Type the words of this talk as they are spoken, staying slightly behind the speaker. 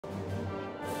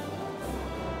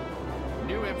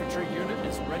New infantry unit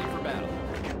is ready for battle.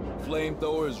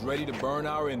 Flamethrower is ready to burn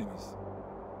our enemies.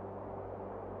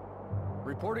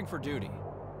 Reporting for duty.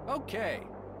 Okay.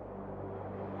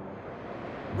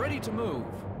 Ready to move.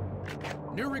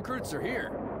 New recruits are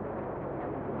here.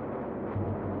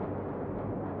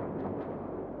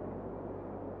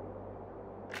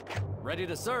 Ready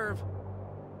to serve.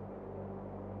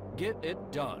 Get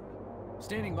it done.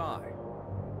 Standing by.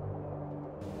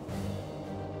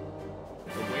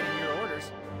 Awaiting your orders.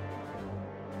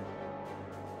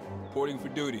 Reporting for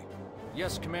duty.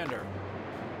 Yes, Commander.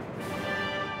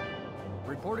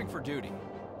 Reporting for duty.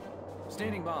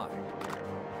 Standing by.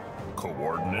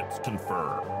 Coordinates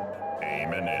confirmed.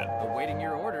 Aiming in. Awaiting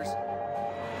your orders.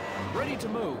 Ready to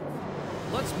move.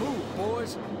 Let's move,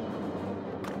 boys.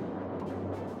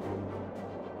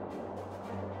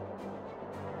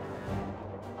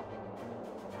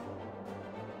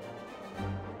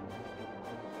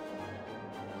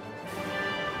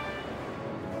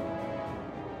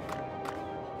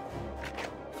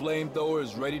 Flamethrower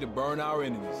is ready to burn our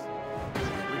enemies.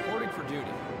 Reporting for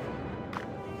duty.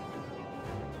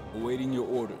 Awaiting your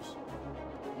orders.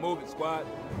 Move it, squad.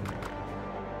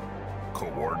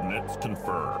 Coordinates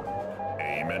confirmed.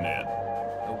 Aiming in.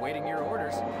 Awaiting your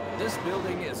orders. This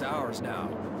building is ours now.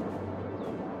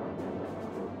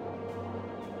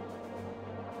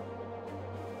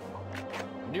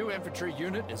 New infantry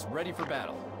unit is ready for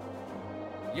battle.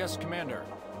 Yes, Commander.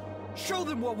 Show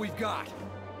them what we've got!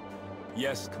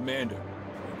 Yes, Commander.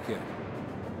 Okay.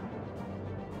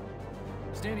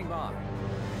 Standing by.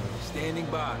 Standing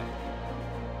by.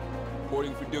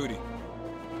 Reporting for duty.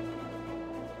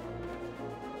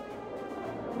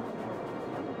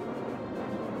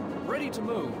 Ready to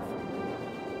move.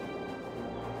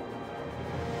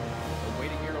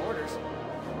 Awaiting your orders.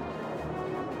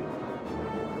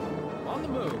 On the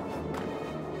move.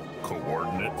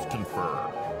 Coordinates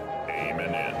confirmed. Aiming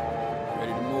in.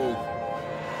 Ready to move.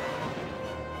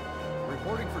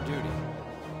 Reporting for duty.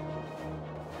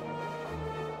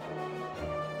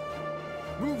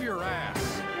 Move your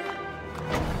ass.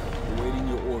 Awaiting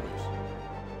your orders.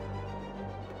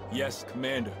 Yes,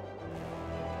 Commander.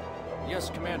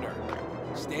 Yes, Commander.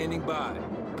 Standing by.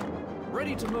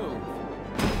 Ready to move.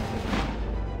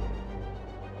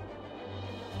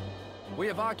 We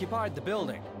have occupied the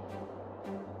building.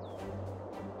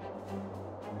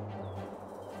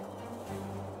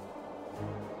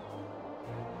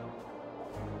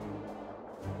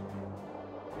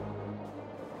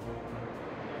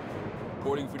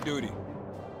 Reporting for duty.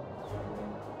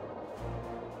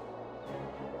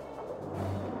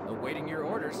 Awaiting your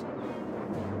orders.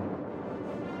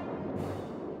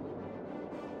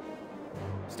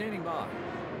 Standing by.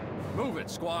 Move it,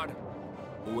 squad.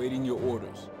 Awaiting your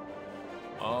orders.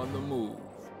 On the move.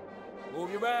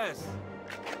 Move your ass.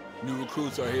 New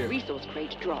recruits are here. Resource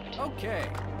crate dropped. Okay.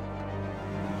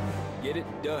 Get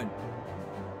it done.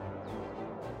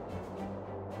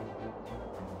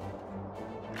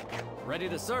 Ready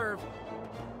to serve.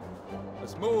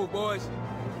 Let's move, boys.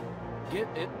 Get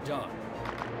it done.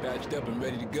 Patched up and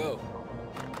ready to go.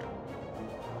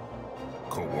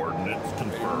 Coordinates Ready to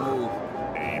confirmed. move.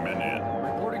 Aiming in.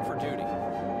 Reporting for duty.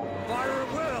 Fire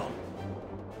at will!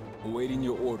 Awaiting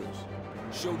your orders.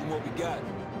 Show them what we got.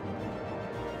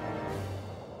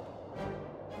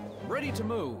 Ready to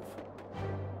move.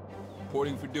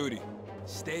 Reporting for duty.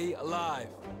 Stay alive.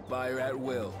 Fire at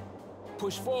will.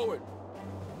 Push forward.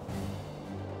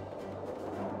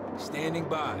 Standing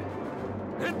by.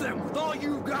 Hit them with all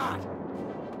you've got!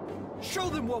 Show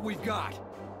them what we've got!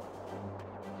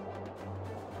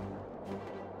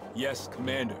 Yes,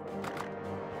 Commander.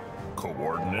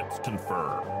 Coordinates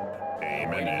confirmed.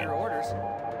 Aiming Awaiting in. your orders.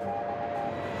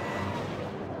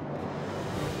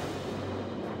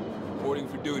 Reporting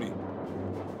for duty.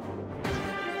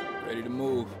 Ready to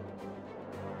move.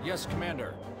 Yes,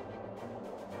 Commander.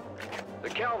 The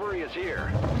cavalry is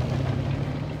here.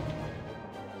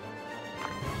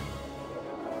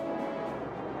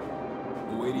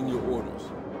 Awaiting your orders.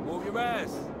 Move your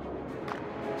ass.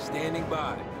 Standing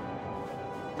by.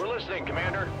 We're listening,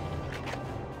 Commander.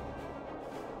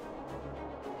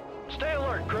 Stay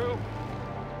alert, crew.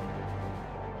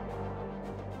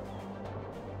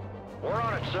 We're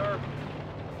on it, sir.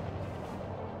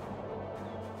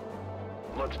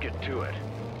 Let's get to it.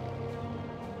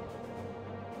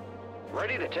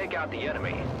 Ready to take out the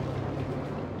enemy.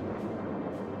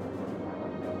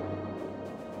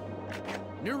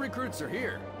 New recruits are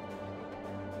here.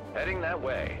 Heading that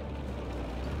way.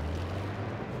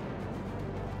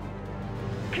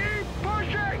 Keep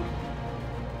pushing!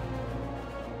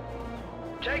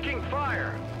 Taking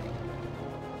fire.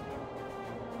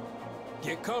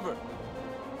 Get cover.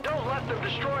 Don't let them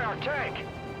destroy our tank!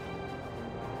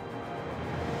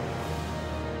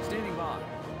 Standing by.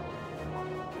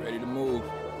 Ready to move.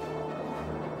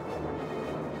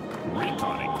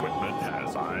 Recon equipment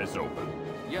has eyes open.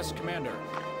 Yes, Commander.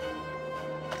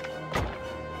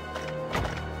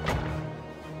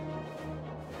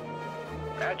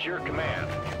 At your command.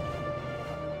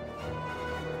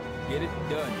 Get it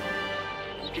done.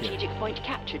 Strategic point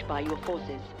captured by your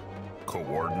forces.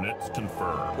 Coordinates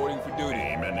confirmed. Reporting for duty.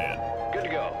 Aiming in. Good to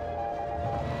go.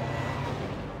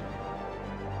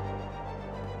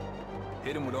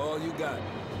 Hit him with all you got.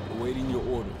 Awaiting your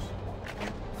orders.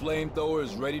 Flamethrower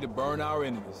is ready to burn our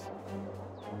enemies.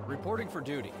 Reporting for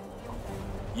duty.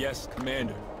 Yes,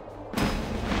 Commander.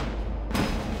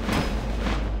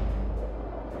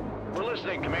 We're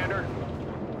listening, Commander.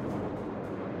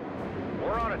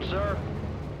 We're on it, sir.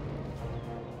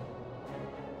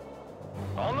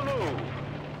 On the move.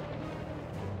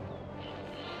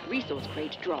 Resource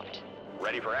crate dropped.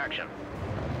 Ready for action.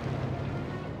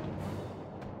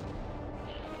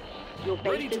 Your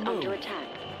Ready base to is under move. attack.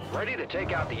 Ready to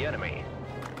take out the enemy.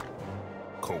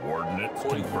 Coordinates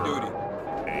Reporting for duty.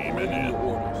 confirmed. Aiming Awaiting your in.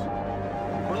 orders.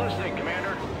 We're listening,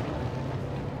 Commander.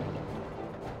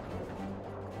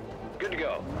 Good to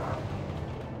go.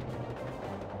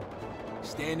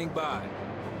 Standing by.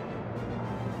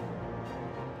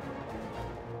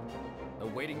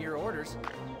 Awaiting your orders.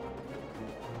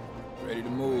 Ready to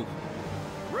move.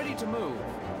 Ready to move.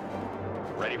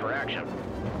 Ready for action.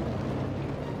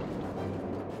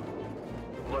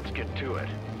 Let's get to it.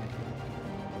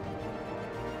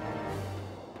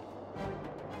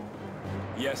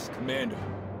 Yes, Commander.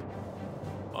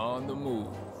 On the move.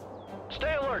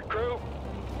 Stay alert, crew.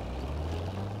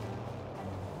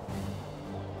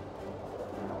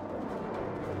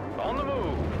 On the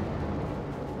move.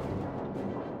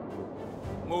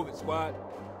 Move it, squad.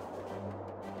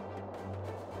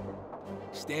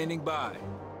 Standing by.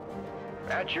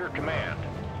 At your command.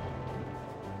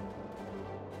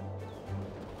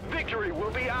 Victory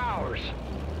will be ours.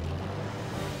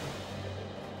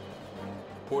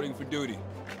 Reporting for duty.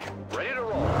 Ready to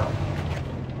roll.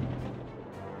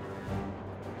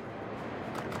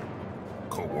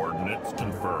 Coordinates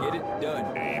confirmed. Get it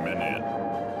done. Aiming in.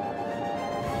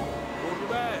 Move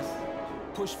your ass.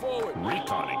 Push forward.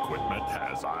 Recon equipment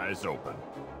has eyes open.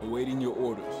 Awaiting your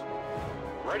orders.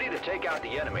 Ready to take out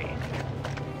the enemy.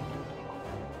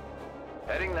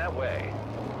 Heading that way.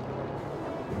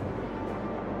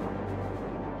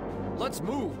 Let's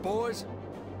move, boys.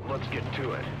 Let's get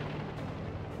to it.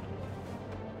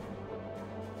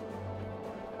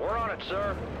 We're on it,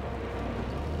 sir.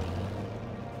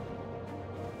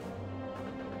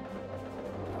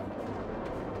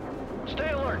 Stay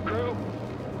alert, crew.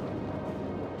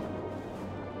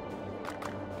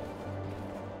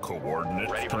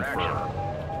 Coordinates Ready for confirmed.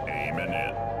 Aiming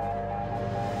in.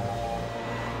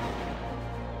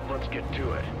 Let's get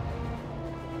to it.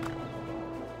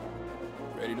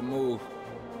 Ready to move.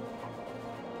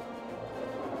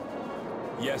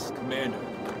 Yes, Commander.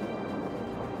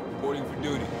 Reporting for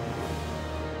duty.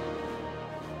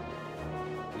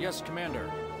 Yes, Commander.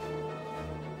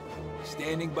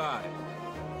 Standing by.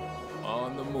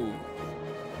 On the move.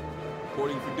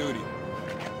 Reporting for duty.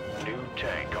 New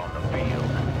tank on the field.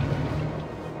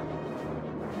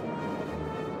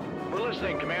 We're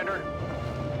listening, Commander.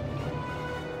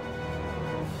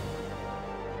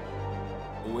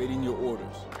 Awaiting your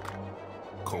orders.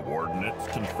 Coordinates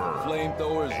confirmed.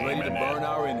 Flamethrower is ready to Aiming burn in.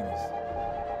 our enemies.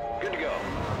 Good to go.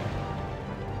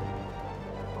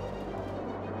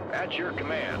 At your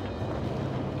command.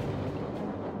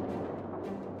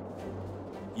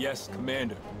 Yes,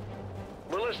 Commander.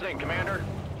 We're listening, Commander.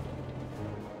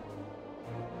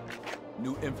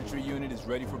 New infantry unit is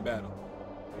ready for battle.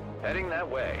 Heading that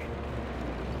way.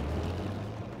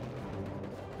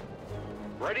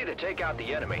 Ready to take out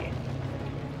the enemy.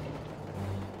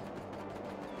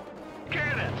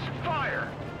 Cannons,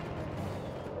 fire!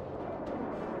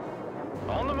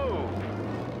 On the move.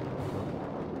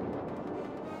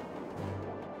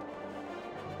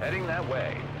 Heading that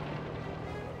way.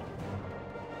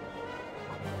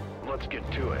 Let's get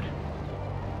to it.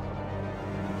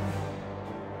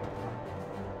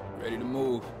 Ready to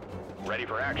move. Ready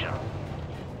for action.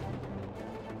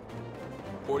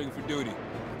 Reporting for duty.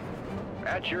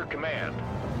 At your command.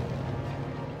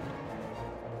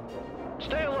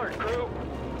 Stay alert, crew.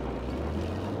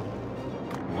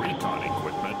 Recon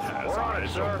equipment has We're on it,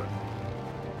 eyes sir. open.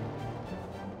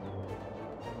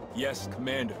 Yes,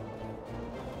 Commander.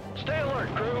 Stay alert,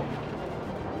 crew.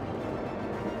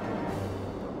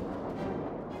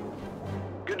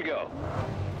 Good to go.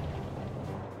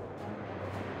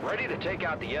 Ready to take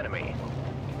out the enemy.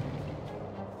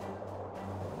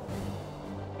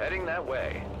 Heading that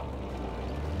way.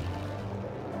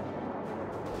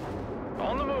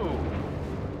 On the move.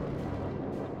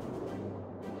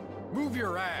 Move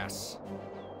your ass.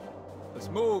 Let's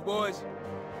move, boys.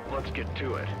 Let's get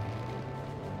to it.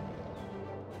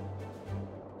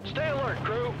 Stay alert,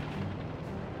 crew.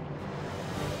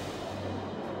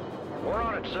 We're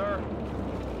on it, sir.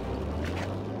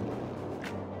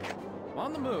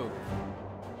 On the move.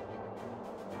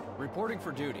 Reporting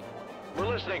for duty. We're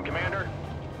listening, Commander.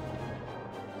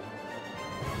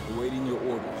 Awaiting your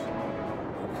orders.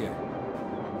 Okay.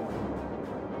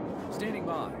 Standing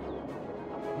by.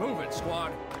 Move it,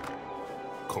 squad.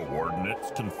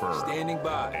 Coordinates confirmed. Standing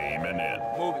by. Aiming in.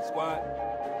 Move it, squad.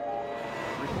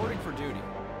 Reporting for duty.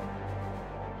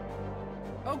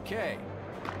 Okay.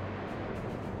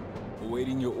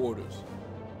 Awaiting your orders.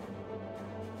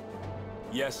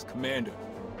 Yes, Commander.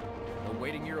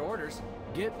 Awaiting your orders.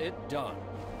 Get it done.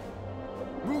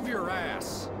 Move your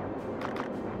ass.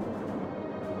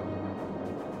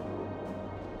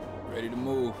 Ready to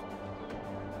move.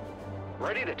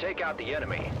 Ready to take out the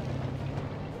enemy.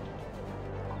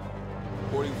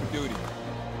 Reporting for duty.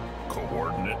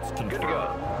 Coordinates confirmed. Good to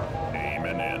go.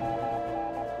 Aiming in.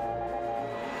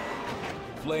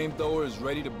 Flamethrower is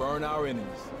ready to burn our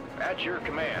enemies. At your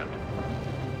command.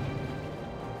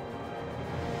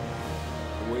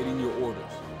 Awaiting your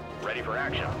orders. Ready for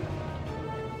action.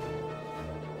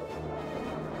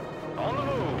 On the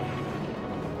move.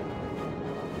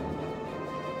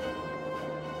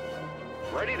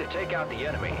 Ready to take out the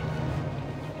enemy.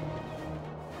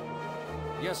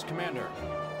 Yes, Commander.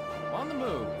 On the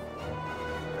move.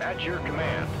 At your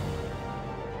command.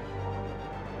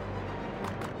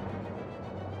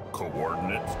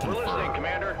 Coordinates We're listening, confirmed.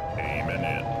 Commander. Aiming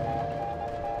in.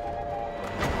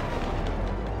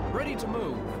 Ready to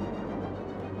move.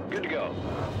 Good to go.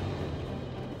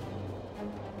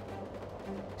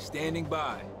 Standing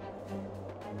by.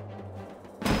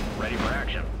 Ready for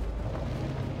action.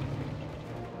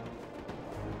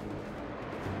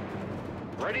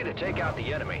 Ready to take out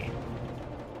the enemy.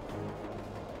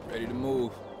 Ready to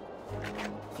move.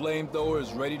 Flamethrower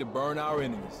is ready to burn our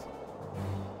enemies.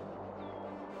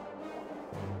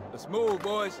 Let's move,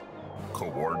 boys.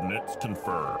 Coordinates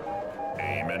confirmed.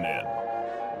 Aiming in.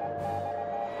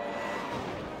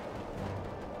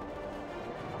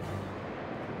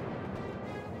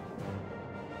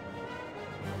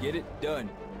 Get it done.